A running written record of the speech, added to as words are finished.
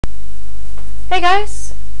Hey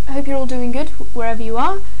guys, I hope you're all doing good wherever you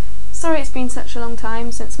are. Sorry it's been such a long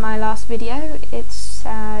time since my last video. It's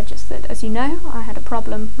just that, as you know, I had a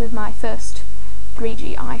problem with my first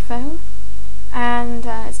 3G iPhone, and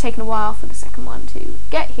it's taken a while for the second one to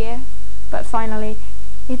get here, but finally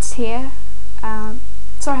it's here. Sorry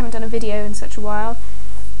I haven't done a video in such a while,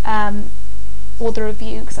 or the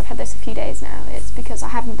review, because I've had this a few days now. It's because I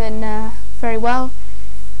haven't been very well,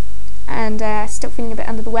 and still feeling a bit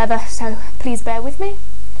under the weather, so please bear with me.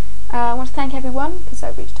 I want to thank everyone because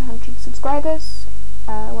I've reached 100 subscribers.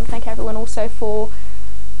 I want to thank everyone also for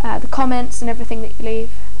the comments and everything that you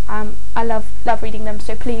leave. I love reading them,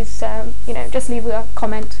 so please just leave a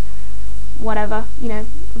comment, whatever,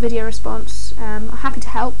 video response. I'm happy to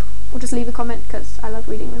help, or just leave a comment because I love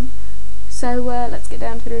reading them. So let's get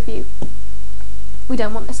down to the review. We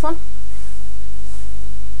don't want this one.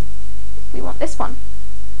 We want this one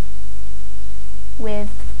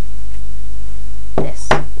with this.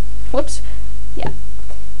 Whoops. Yeah.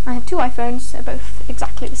 I have two iPhones. They're both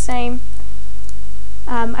exactly the same.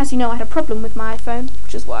 As you know, I had a problem with my iPhone,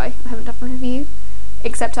 which is why I haven't done a review.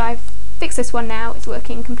 Except I've fixed this one now. It's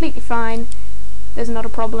working completely fine. There's not a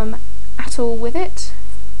problem at all with it.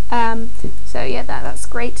 So yeah, that's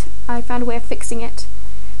great. I found a way of fixing it,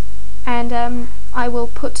 and I will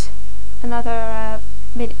put another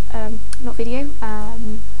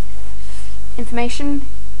information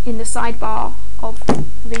in the sidebar of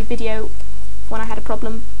the video when I had a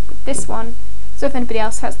problem with this one, so if anybody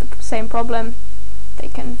else has the same problem they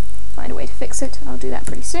can find a way to fix it. I'll do that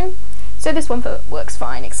pretty soon. So this one works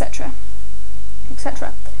fine, etc,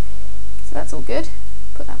 etc. So that's all good.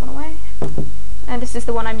 Put that one away, and this is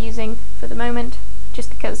the one I'm using for the moment, just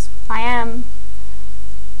because I am.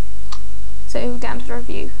 So down to the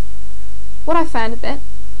review. What I found a bit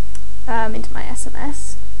into my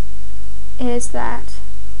SMS is that,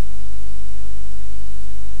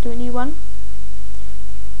 do a new one?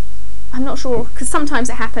 I'm not sure, because sometimes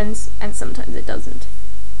it happens and sometimes it doesn't,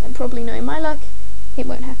 and probably knowing my luck it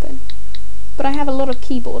won't happen. But I have a lot of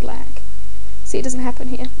keyboard lag. See, it doesn't happen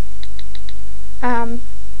here.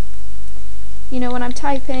 When I'm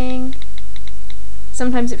typing,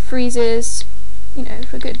 sometimes it freezes,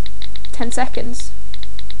 for a good 10 seconds,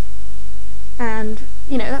 and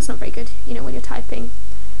that's not very good. When you're typing,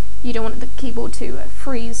 you don't want the keyboard to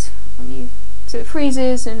freeze on you, so it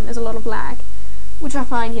freezes and there's a lot of lag, which I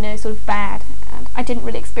find sort of bad, and I didn't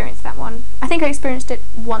really experience that one. I think I experienced it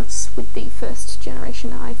once with the first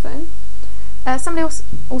generation iPhone. Somebody else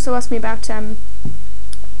also asked me about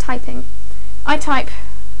typing.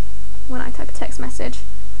 When I type a text message,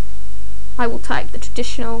 I will type the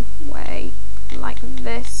traditional way, like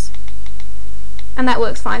this, and that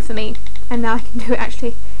works fine for me, and now I can do it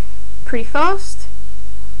actually pretty fast.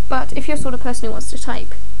 But if you're the sort of person who wants to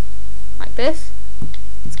type like this,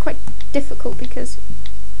 it's quite difficult, because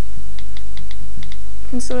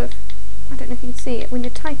you can I don't know if you can see it, when you're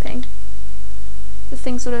typing, the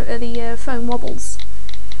thing the phone wobbles.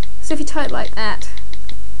 So if you type like that,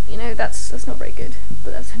 that's not very good,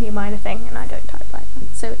 but that's only a minor thing, and I don't type like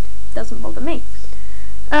that, so it doesn't bother me.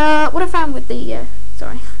 What I found with the,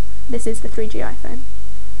 this is the 3G iPhone,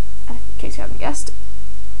 in case you haven't guessed,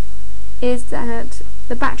 is that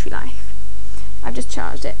the battery life. I've just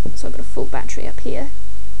charged it, so I've got a full battery up here.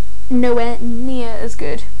 Nowhere near as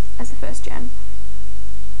good as the first gen.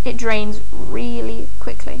 It drains really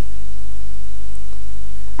quickly,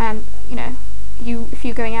 and if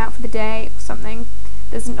you're going out for the day or something,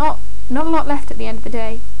 there's not a lot left at the end of the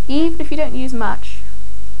day. Even if you don't use much,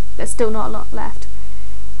 there's still not a lot left,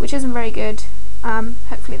 which isn't very good.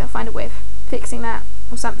 Hopefully they'll find a way of fixing that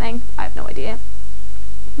or something. I have no idea,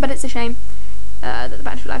 but it's a shame that the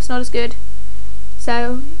battery life's not as good.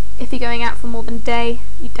 So if you're going out for more than a day,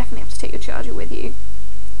 you definitely have to take your charger with you.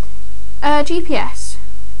 GPS.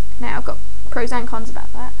 Now, I've got pros and cons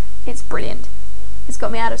about that. It's brilliant. It's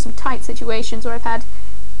got me out of some tight situations where I've had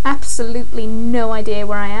absolutely no idea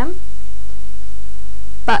where I am,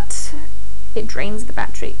 but it drains the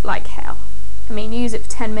battery like hell. I mean, use it for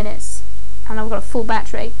 10 minutes and I've got a full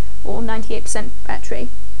battery, or 98% battery.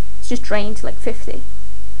 It's just drained to like 50.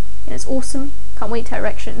 And it's awesome. Can't wait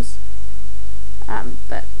directions.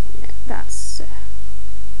 But that's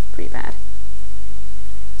pretty bad.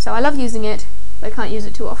 So I love using it, but I can't use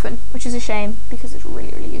it too often, which is a shame, because it's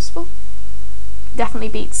really, really useful. Definitely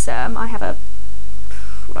beats, I have a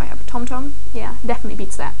TomTom? Yeah, definitely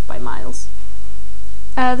beats that by miles.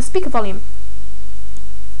 The speaker volume.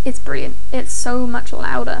 It's brilliant. It's so much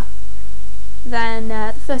louder than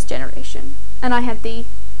the first generation, and I had the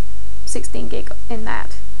 16 gig in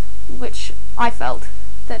that, which I felt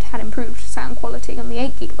that had improved sound quality on the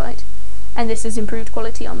 8GB, and this is improved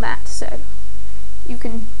quality on that, so you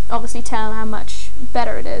can obviously tell how much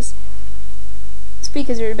better it is.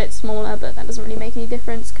 Speakers are a bit smaller, but that doesn't really make any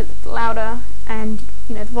difference because it's louder, and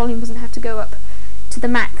you know, the volume doesn't have to go up to the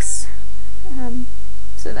max,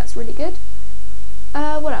 so that's really good.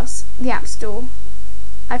 What else? The App Store.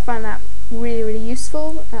 I find that really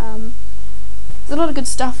useful. There's a lot of good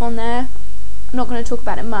stuff on there. I'm not going to talk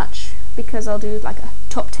about it much because I'll do like a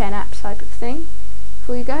top 10 app type of thing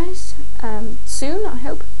for you guys soon, I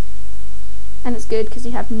hope. And it's good because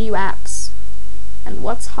you have new apps and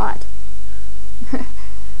what's hot.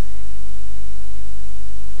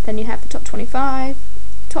 Then you have the top 25,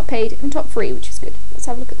 top paid, and top free, which is good. Let's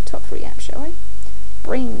have a look at the top free app, shall we?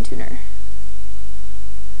 Brain Tuner.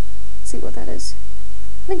 Let's see what that is.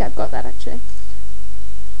 I think I've got that actually.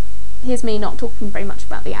 Here's me not talking very much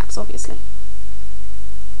about the apps, obviously.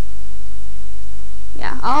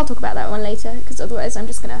 Yeah, I'll talk about that one later, because otherwise I'm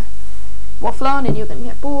just gonna waffle on and you're gonna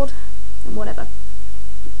get bored and whatever.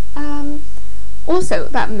 Also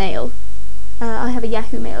about mail. I have a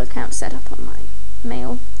Yahoo Mail account set up on my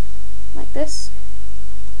mail, like this.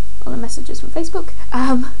 All the messages from Facebook.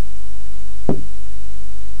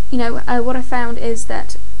 You know, what I found is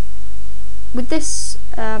that with this,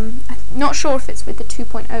 I'm not sure if it's with the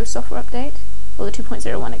 2.0 software update, or the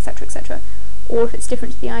 2.01, etc, etc, or if it's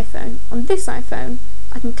different to the iPhone. On this iPhone,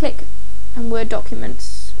 I can click and Word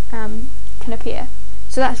documents can appear.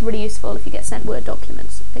 So that's really useful if you get sent Word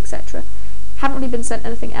documents, etc. Haven't really been sent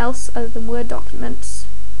anything else other than Word documents.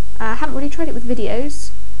 Haven't really tried it with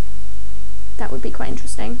videos. That would be quite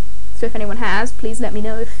interesting. So if anyone has, please let me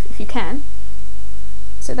know if you can.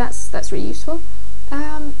 So that's really useful.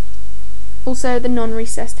 Also the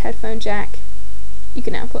non-recessed headphone jack. You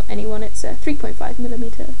can output any one. It's a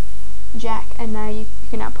 3.5mm jack, and now you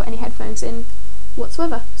can output any headphones in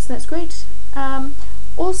whatsoever. So that's great.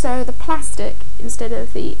 Also the plastic instead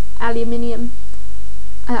of the aluminium,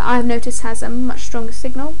 I've noticed has a much stronger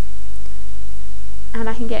signal, and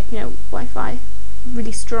I can get, you know, Wi-Fi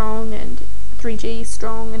really strong and 3G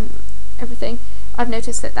strong and everything. I've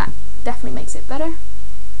noticed that definitely makes it better.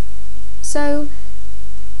 So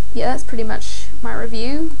yeah, that's pretty much my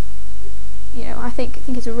review. You know, I think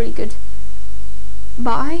it's a really good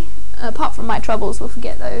buy. Apart from my troubles, we'll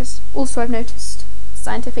forget those. Also, I've noticed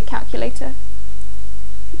scientific calculator.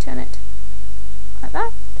 You turn it like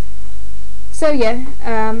that. So yeah,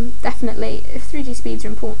 definitely, if 3G speeds are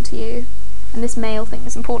important to you, and this mail thing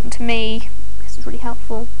is important to me, because it's really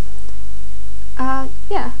helpful.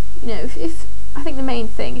 Yeah, you know, if I think the main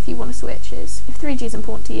thing, if you want to switch, is if 3G is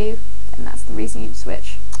important to you, then that's the reason you'd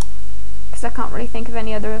switch. Because I can't really think of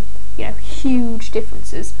any other, you know, huge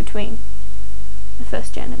differences between the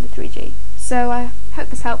first gen and the 3G. So I hope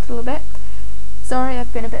this helped a little bit. Sorry,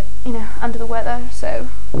 I've been a bit, you know, under the weather, so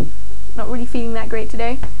not really feeling that great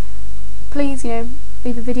today. Please, you know,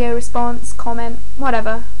 leave a video response, comment,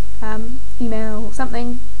 whatever, email or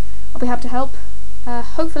something. I'll be happy to help.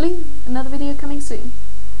 Hopefully another video coming soon.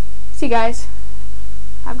 See you guys.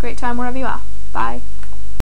 Have a great time wherever you are. Bye.